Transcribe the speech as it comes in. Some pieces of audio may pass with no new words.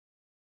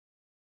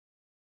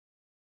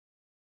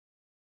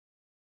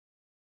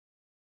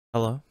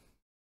Hello.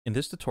 In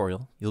this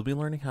tutorial, you'll be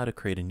learning how to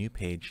create a new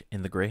page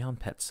in the Greyhound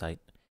pet site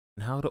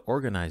and how to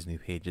organize new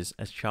pages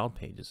as child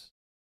pages.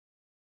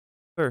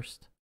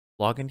 First,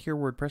 log into your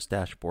WordPress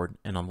dashboard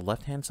and on the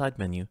left-hand side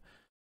menu,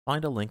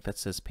 find a link that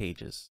says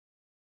Pages.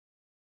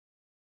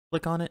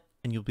 Click on it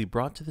and you'll be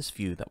brought to this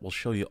view that will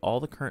show you all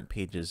the current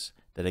pages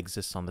that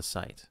exist on the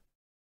site.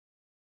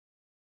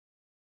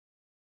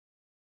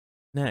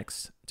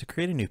 Next, to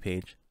create a new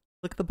page,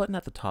 click the button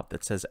at the top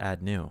that says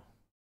Add New.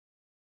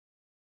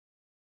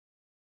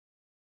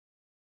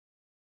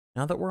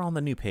 Now that we're on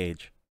the new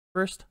page,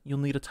 first you'll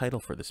need a title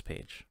for this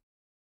page.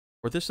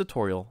 For this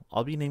tutorial,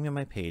 I'll be naming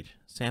my page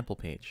Sample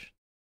Page.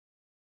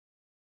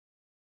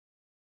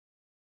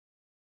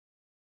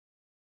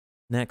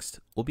 Next,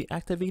 we'll be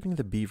activating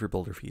the Beaver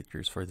Builder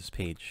features for this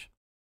page.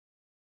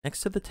 Next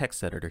to the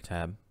Text Editor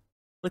tab,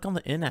 click on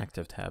the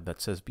Inactive tab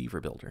that says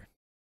Beaver Builder.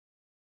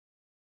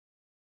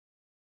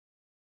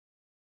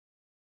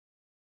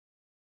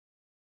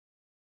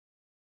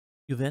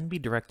 You'll then be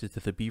directed to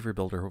the Beaver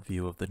Builder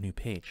view of the new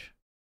page.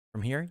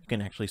 From here, you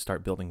can actually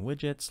start building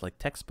widgets like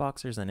text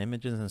boxes and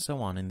images and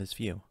so on in this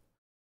view.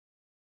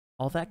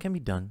 All that can be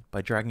done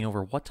by dragging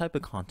over what type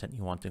of content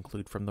you want to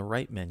include from the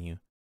right menu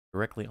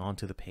directly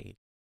onto the page.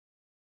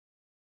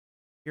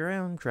 Here I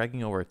am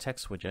dragging over a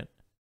text widget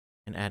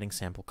and adding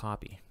sample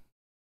copy.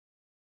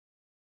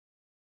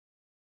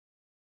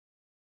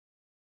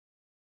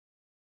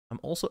 I'm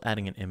also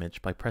adding an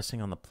image by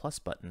pressing on the plus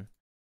button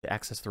to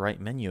access the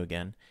right menu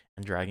again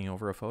and dragging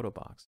over a photo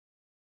box.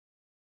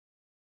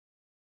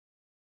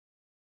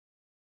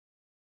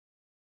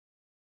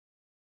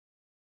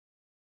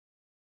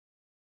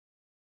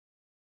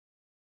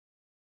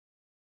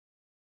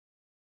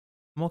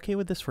 I'm okay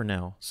with this for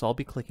now, so I'll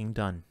be clicking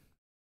Done.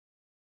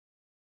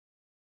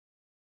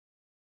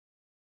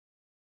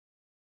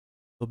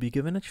 You'll be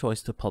given a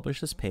choice to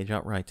publish this page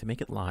outright to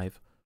make it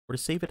live, or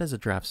to save it as a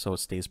draft so it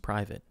stays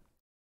private.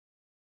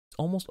 It's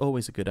almost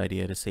always a good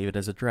idea to save it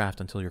as a draft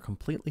until you're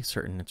completely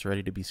certain it's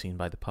ready to be seen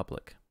by the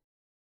public.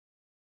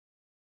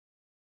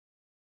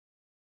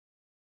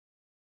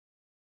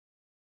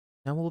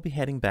 Now we'll be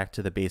heading back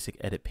to the basic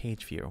Edit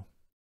Page view.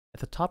 At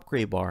the top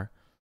gray bar,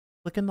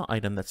 click on the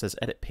item that says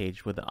Edit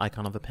Page with the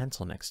icon of a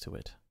pencil next to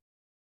it.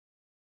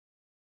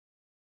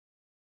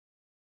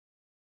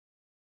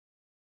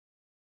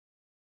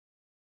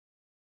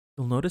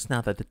 You'll notice now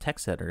that the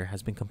text editor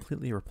has been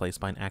completely replaced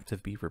by an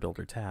active Beaver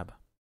Builder tab.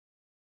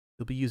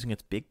 You'll be using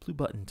its big blue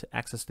button to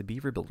access the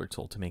Beaver Builder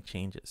tool to make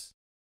changes.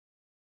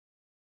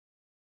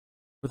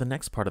 For the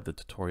next part of the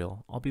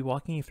tutorial, I'll be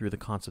walking you through the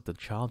concept of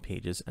child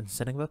pages and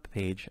setting up a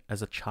page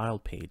as a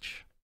child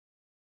page.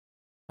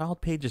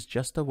 Child page is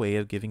just a way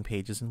of giving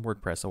pages in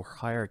WordPress a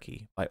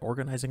hierarchy by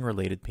organizing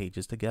related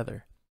pages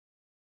together.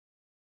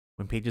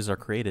 When pages are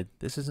created,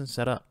 this isn't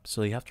set up,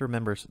 so you have to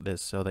remember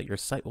this so that your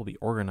site will be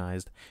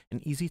organized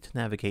and easy to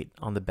navigate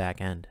on the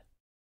back end.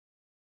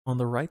 On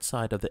the right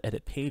side of the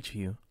Edit Page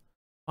view,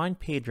 find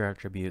Page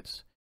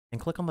Attributes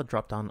and click on the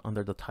drop-down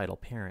under the title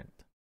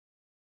parent.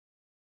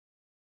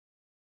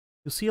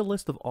 You'll see a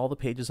list of all the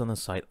pages on the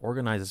site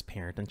organized as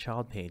parent and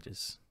child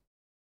pages.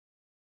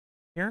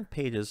 Parent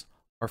pages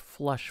are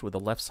flush with the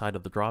left side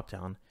of the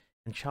drop-down,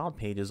 and child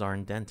pages are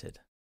indented.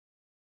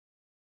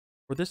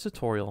 For this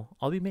tutorial,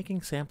 I'll be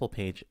making sample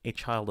page a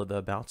child of the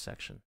About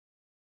section.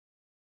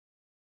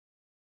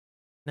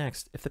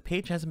 Next, if the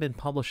page hasn't been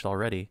published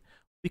already,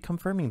 we'll be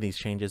confirming these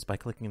changes by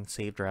clicking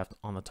Save Draft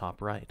on the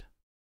top right.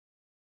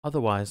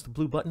 Otherwise, the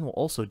blue button will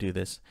also do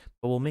this,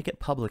 but we'll make it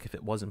public if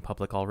it wasn't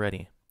public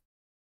already.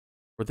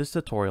 For this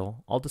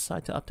tutorial, I'll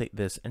decide to update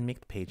this and make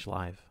the page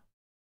live.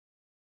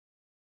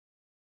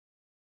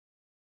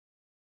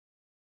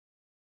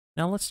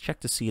 Now let's check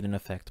to see it in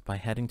effect by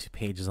heading to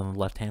Pages on the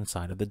left-hand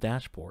side of the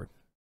dashboard.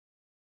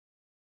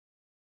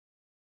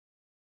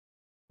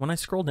 When I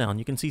scroll down,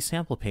 you can see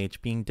Sample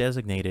Page being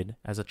designated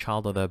as a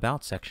child of the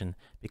About section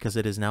because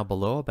it is now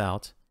below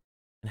About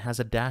and has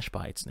a dash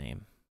by its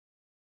name.